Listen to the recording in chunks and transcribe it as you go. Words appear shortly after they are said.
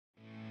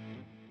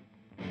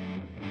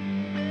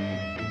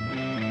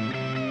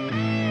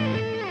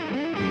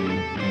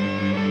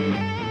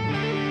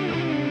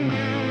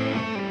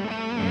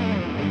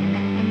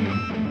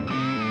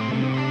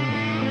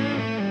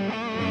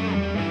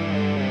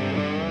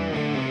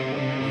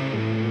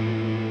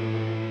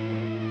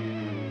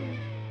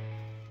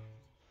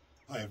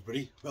Hi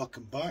everybody,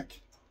 welcome back.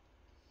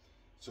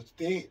 So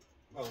today,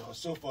 well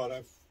so far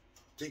I've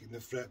taken the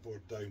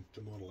fretboard down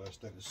to more or less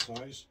down to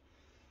size.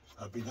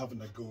 I've been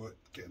having a go at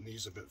getting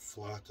these a bit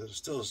flatter. It's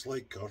still a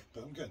slight curve,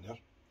 but I'm getting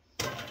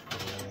there.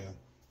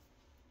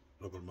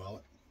 Rubber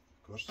mallet,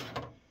 of course.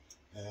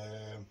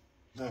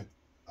 Now,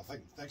 I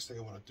think the next thing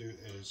I want to do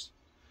is,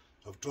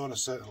 I've drawn a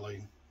centre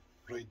line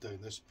right down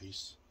this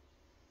piece.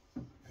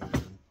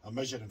 I'm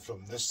measuring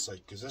from this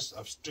side, because this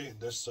I've straightened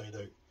this side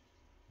out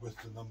with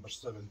the number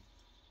 7,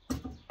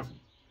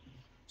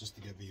 just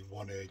to give me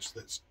one edge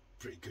that's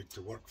pretty good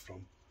to work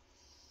from.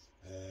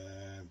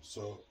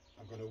 So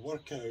I'm going to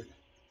work out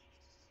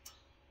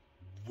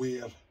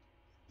where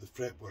the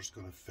fretboard's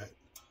going to fit,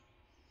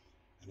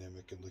 and then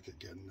we can look at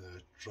getting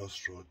the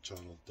truss rod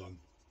channel done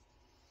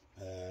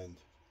and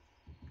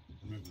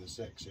removing this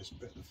excess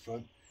bit at the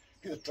front.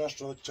 Get the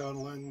truss rod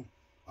channel in,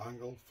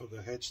 angle for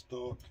the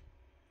headstock,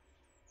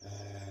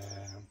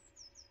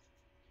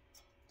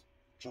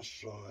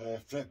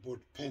 fretboard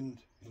pinned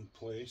in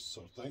place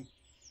sort of thing.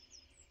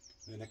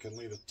 Then I can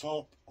lay the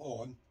top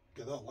on,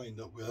 get that lined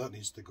up where that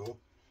needs to go,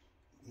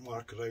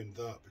 mark around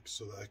that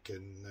so that I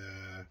can,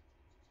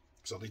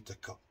 because I'll need to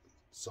cut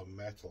some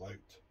metal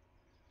out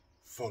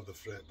for the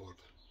fretboard.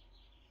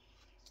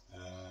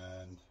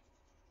 And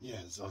yeah,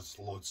 there's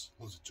loads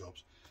of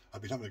jobs.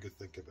 I've been having a good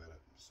think about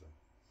it, so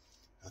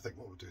I think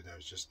what we'll do now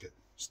is just get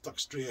stuck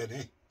straight in,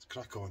 Let's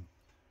crack on.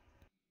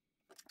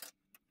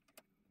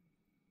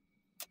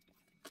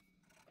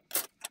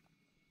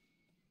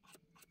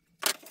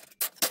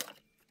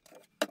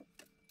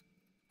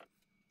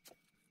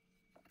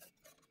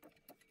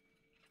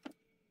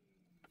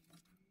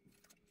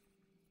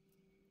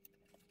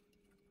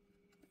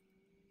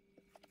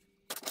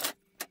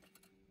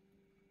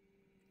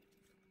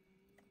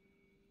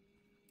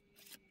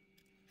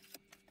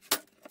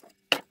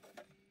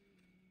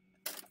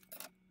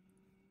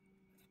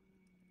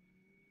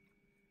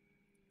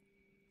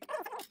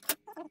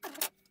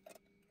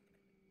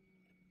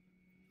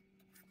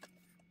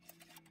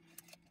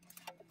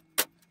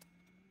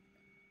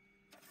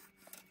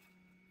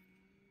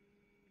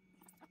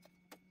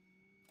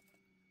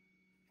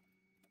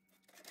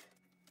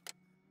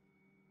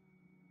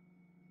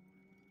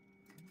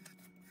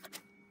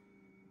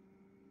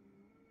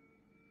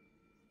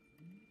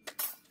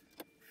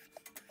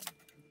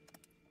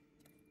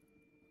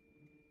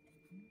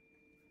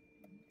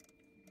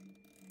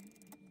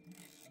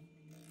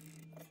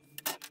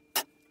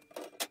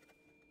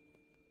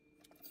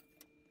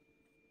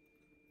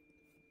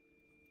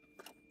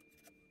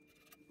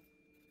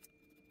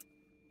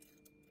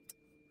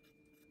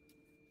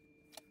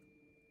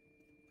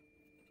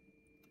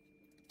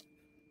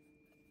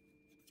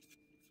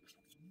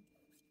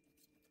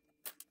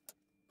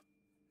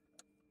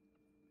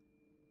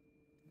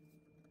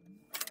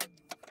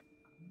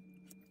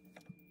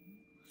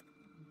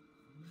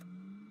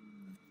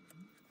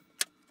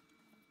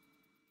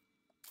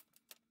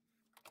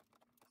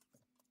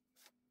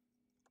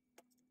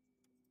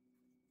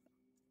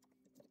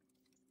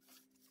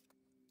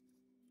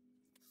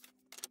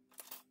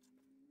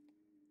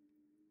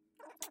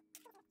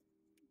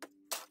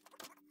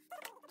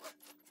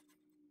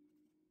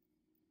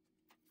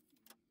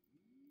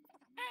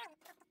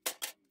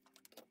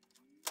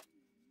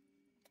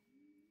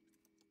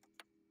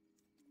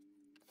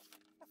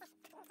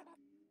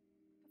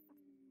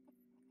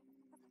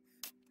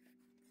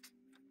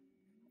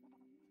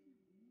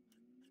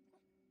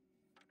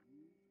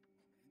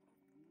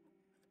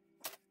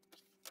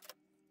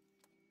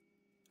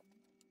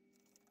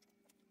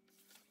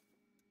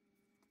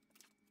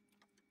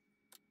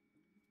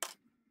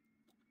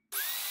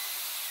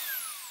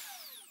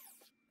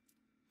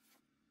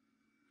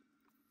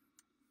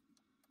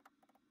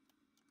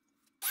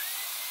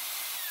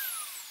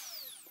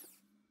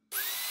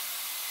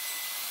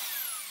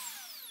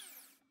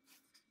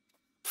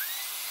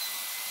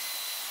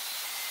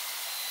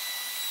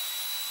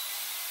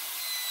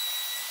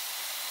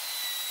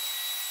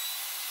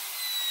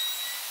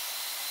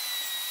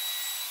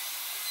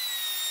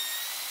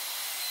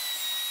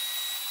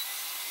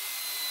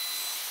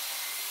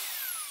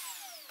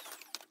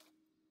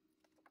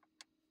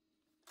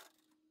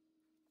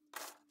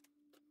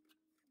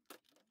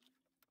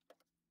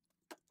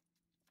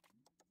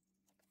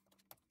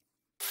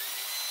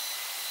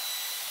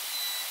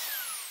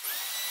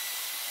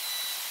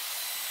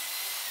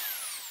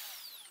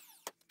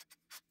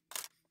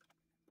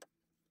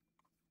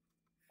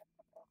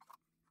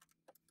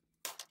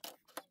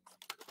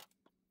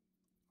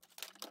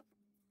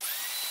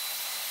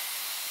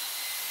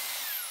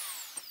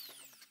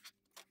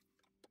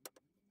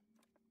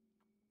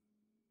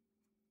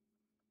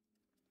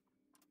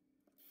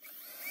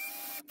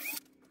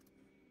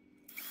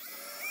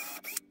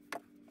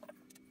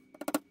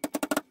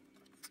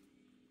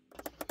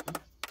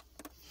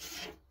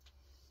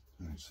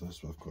 So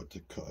that's what I've got to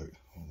cut out,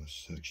 all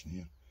this section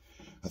here.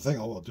 I think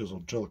all I'll do is I'll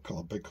drill a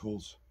couple of big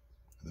holes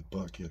at the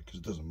back here,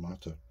 because it doesn't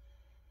matter. I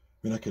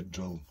mean, I could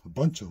drill a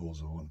bunch of holes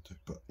if I wanted to,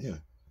 but yeah,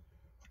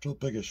 I'll drill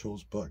biggish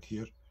holes back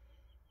here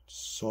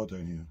saw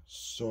down here,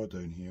 saw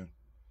down here.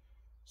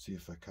 See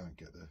if I can't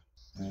get the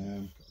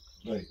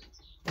right.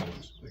 I'll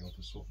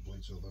just swap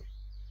blades over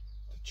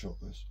to chop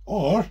this.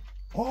 Or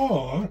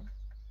oh,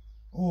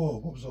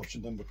 what was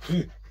option number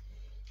 2?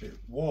 It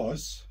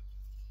was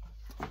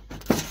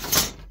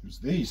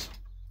these.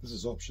 This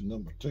is option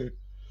number 2.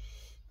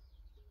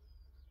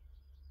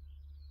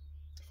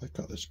 If I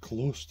cut this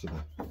close to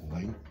the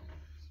line,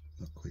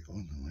 not quite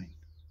on the line.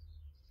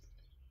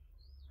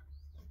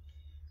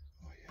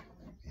 Oh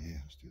yeah,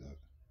 let's do that.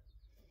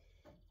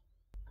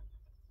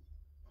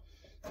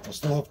 I'll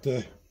still have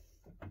to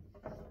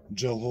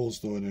drill holes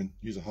though and then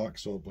use a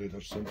hacksaw blade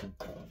or something.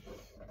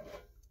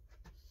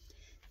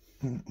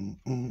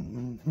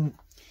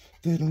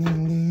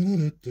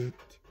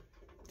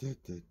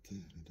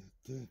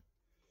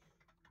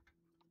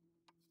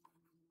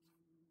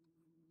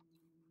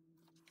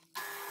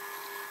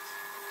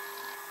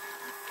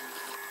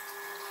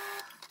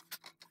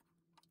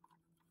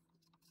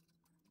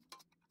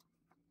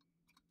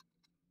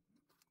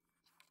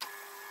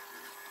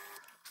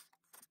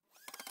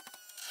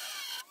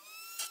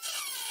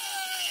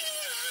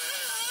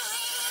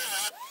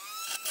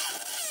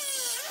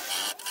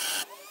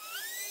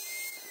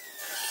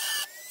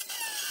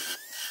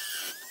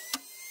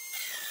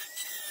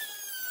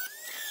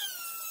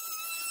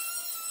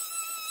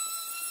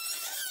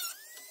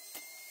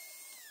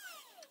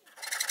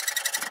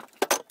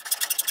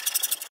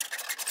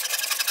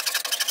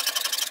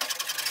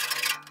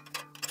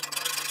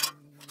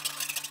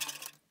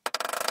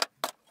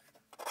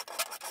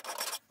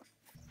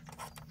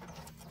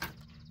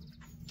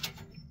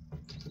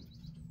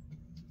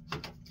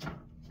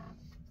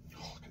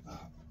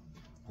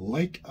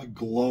 Like a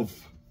glove.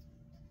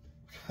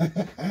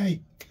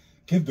 Hey,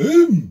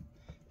 kaboom!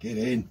 Get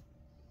in.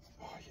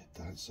 Oh, you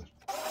dancer.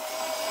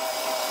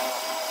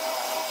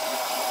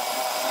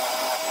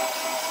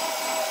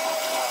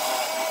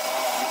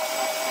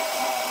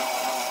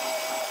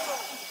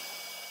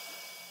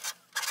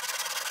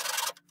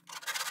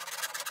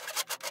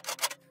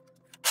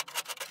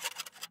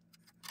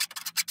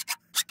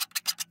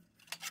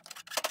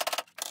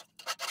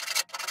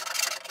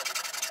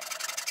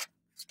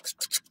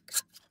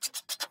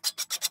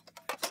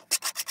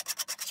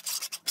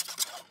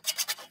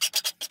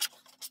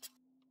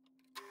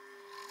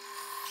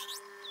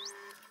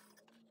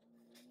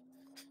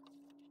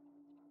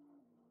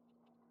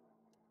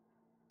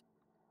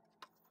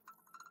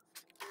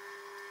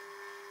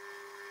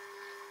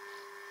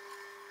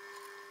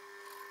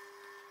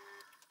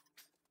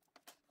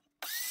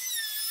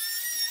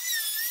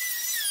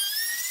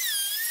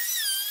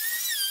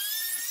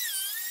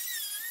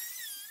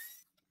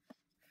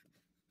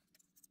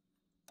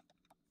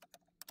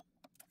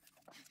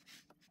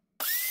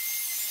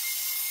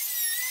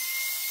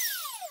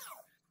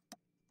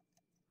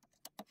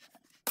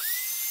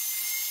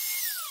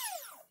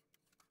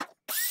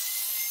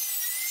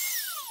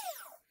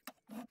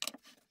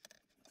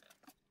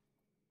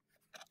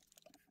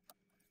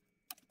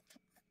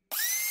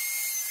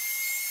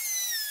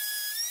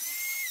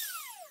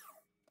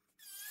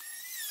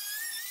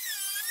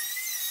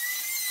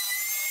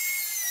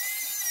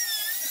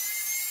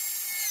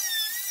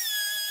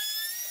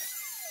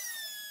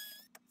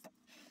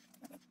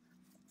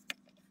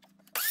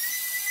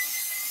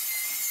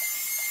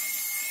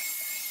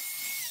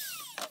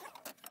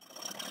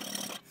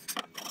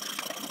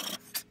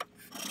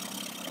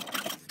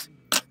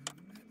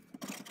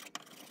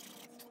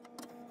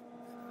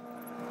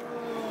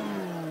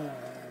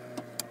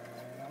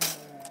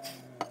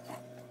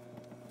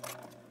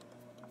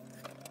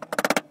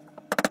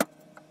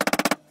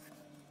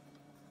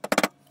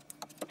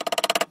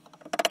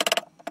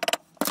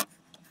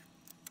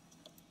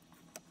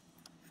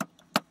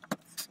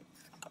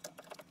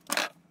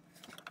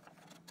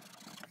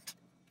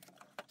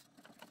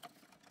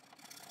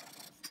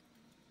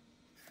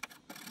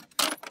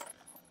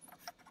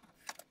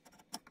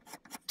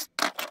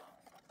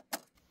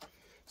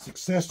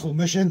 Successful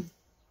mission.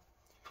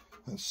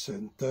 That's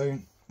sitting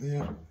down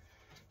there,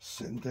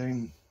 sitting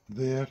down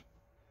there.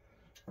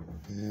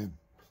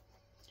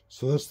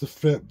 So that's the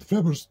fret. The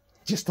fretboard's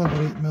just under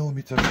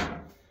 8mm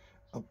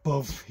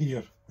above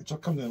here, which I'll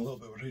come down a little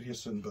bit with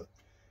radius in, but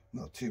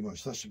not too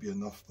much. That should be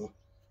enough though.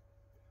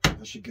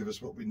 That should give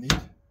us what we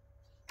need.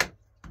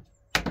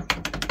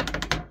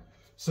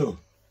 So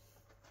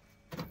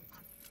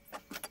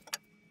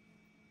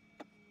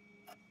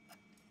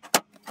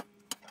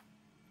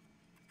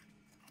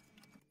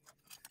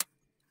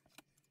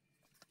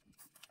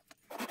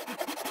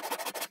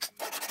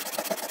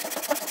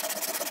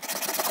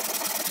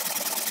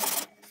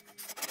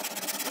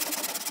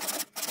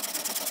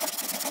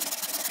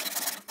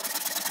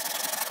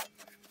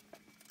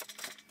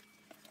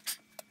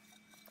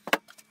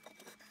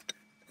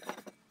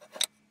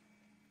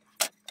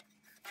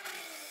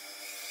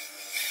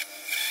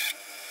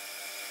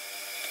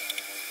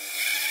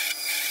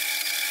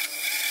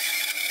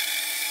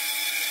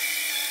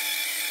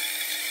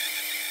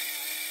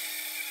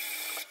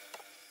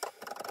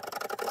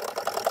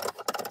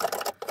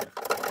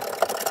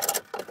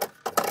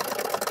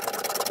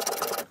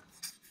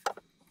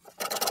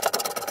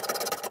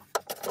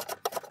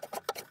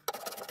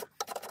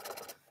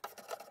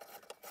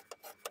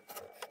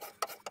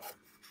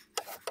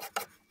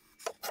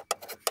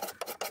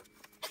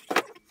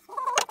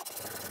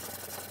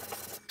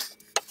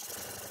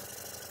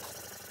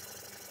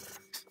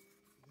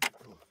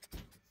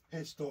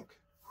headstock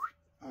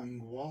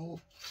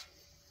angle,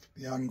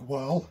 the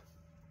angle.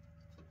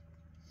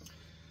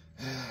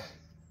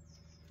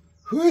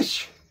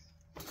 Whoosh!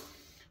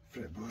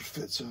 Fretboard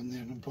fits on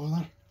there, no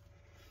bother.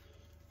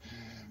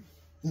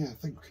 Yeah, I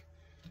think.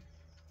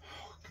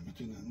 Oh, can I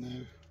do that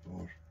now?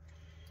 Or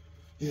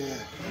yeah,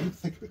 I don't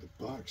think about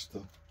the back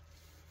stuff.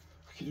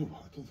 You know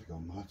what? I don't think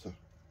it'll matter.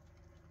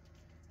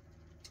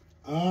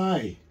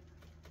 Aye.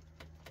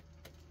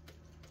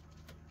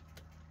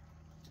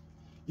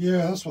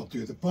 Yeah, that's what I'll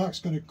do. The back's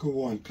going to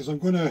go on because I'm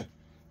going to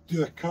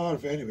do a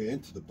carve anyway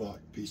into the back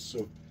piece,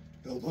 so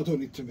I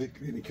don't need to make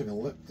any kind of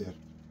lip there.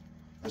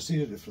 I just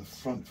needed it for the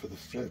front for the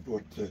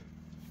fretboard to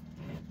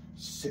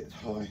sit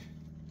high.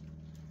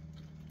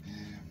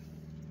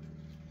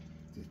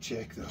 To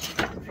check that I've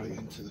got it right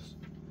into this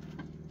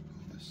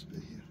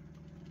bit here.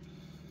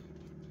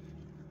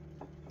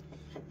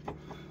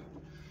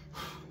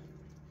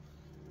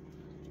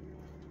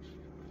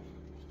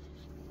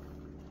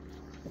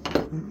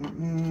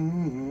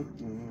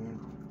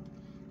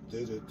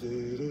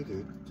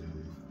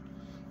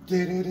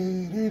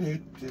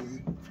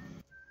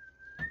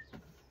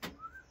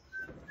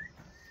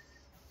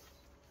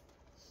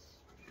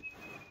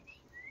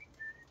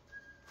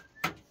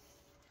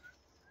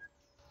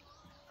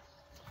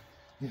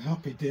 Yeah,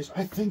 happy days.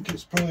 I think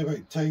it's probably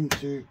about time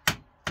to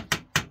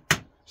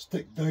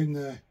stick down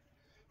the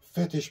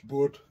fetish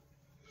board,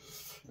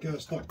 get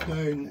it stuck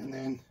down,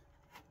 and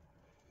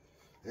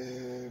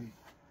then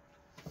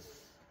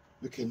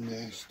we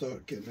can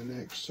start getting the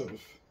next sort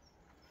of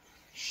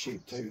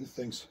shaped out and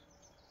things.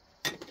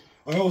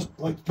 I always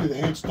like to do the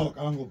headstock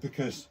angle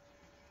because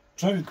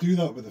trying to do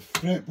that with the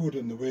fretboard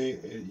in the way,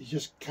 you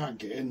just can't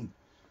get in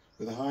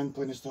with the hand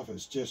plane and stuff.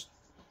 It's just,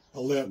 I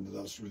learned that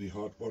that's really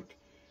hard work.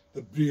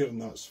 The rear and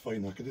that's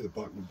fine, I can do the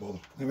back no bother.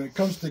 Now when it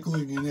comes to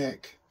gluing your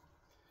neck,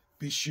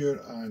 be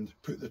sure and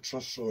put the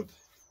truss rod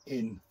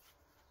in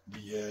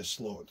the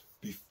slot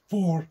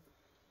before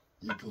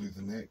you glue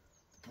the neck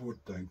board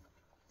down,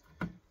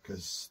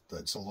 because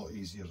that's a lot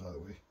easier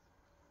that way.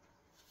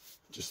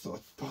 Just thought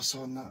I'd pass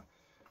on that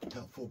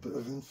helpful bit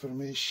of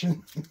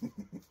information.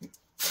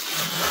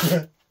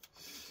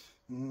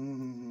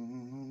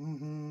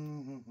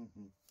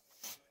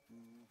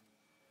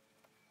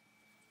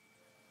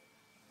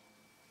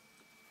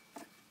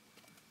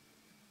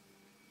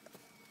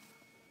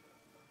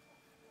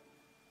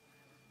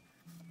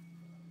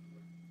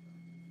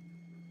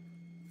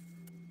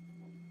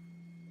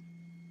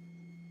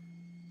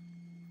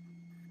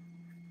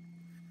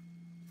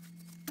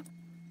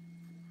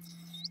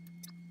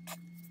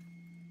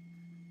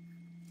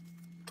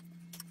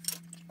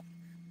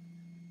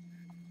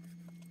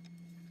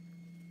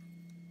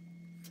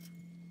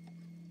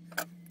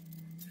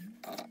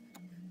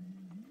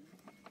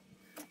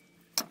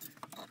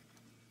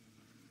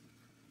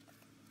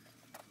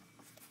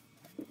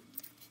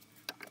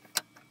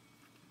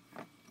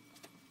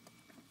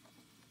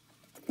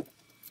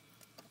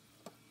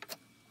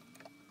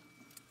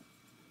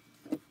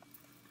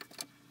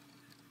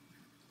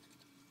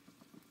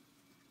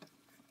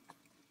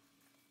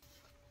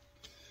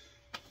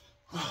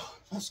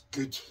 That's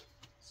good.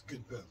 It's a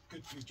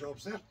good few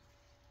jobs there.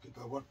 Good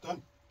bit of work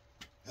done.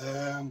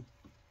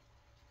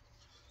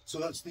 So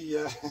that's the.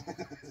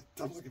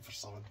 I'm looking for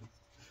something.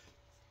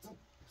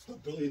 It's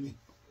not bullying me.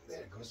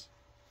 There it goes.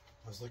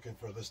 I was looking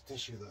for this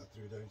tissue that I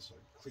threw down, so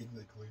I cleaned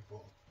the glue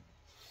bottle.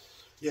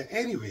 Yeah.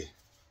 Anyway,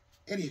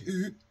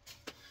 anywho,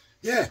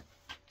 yeah.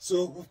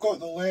 So we've got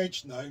the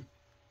ledge now,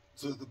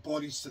 so that the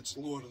body sits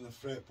lower than the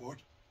fretboard.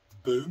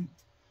 Boom.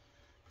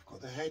 We've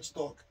got the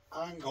headstock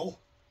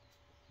angle.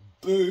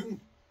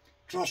 Boom.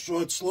 Truss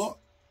rod slot.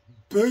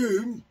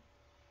 Boom.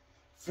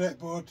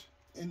 Fretboard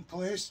in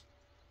place.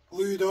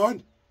 Glued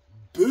on.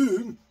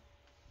 Boom.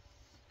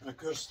 And of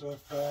course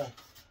we've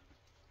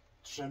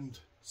trimmed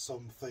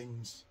some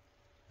things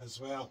as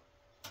well.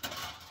 But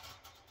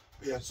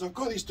yeah, so I've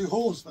got these two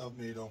holes that I've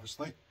made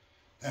obviously,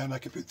 and I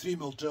can put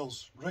 3mm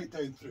drills right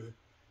down through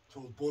to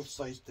hold both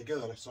sides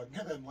together, so I can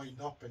get them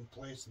lined up in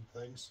place and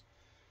things,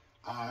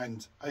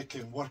 and I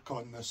can work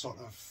on the sort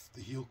of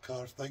the heel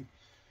carve thing.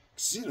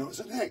 Because you know, it's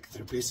a neck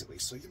through basically,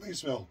 so you might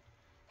as well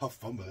have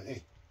fun with it, eh?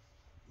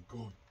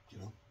 Go, you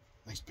know,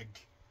 nice big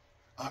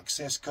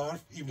access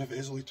carve, even if it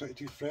is only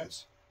 22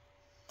 frets.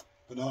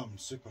 But no, I'm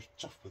super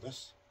chuffed with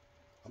this.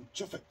 I'm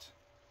chuffed.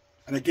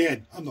 And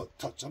again, I'm not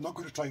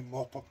going to try and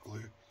mop up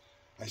glue.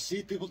 I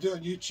see people do it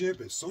on YouTube,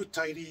 it's so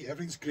tidy,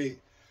 everything's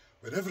great.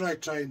 Whenever I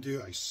try and do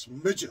it, I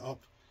smudge it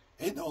up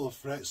into all the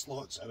fret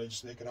slots and I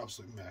just make an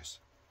absolute mess.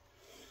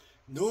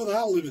 No,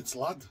 that limits,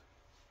 lad.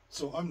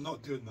 So I'm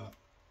not doing that.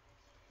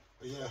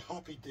 But yeah,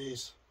 happy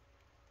days.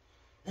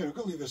 Yeah, we're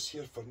going to leave this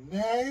here for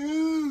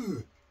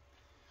now.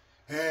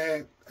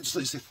 I'd just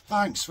like to say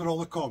thanks for all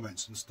the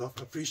comments and stuff.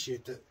 I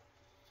appreciate it.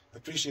 I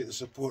appreciate the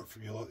support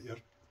from you lot here.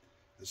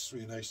 It's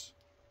really nice.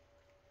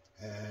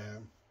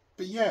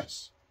 But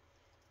yes.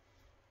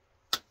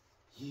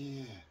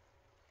 Yeah.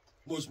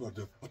 Loads more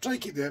to do. I'll try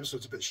and keep the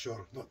episodes a bit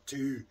short, not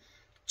too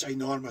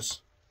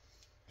ginormous.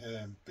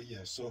 But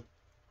yeah, so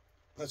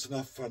that's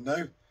enough for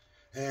now.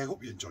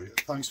 Hope you enjoy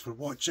it. Thanks for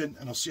watching,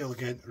 and I'll see you all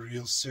again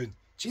real soon.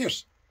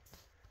 Cheers!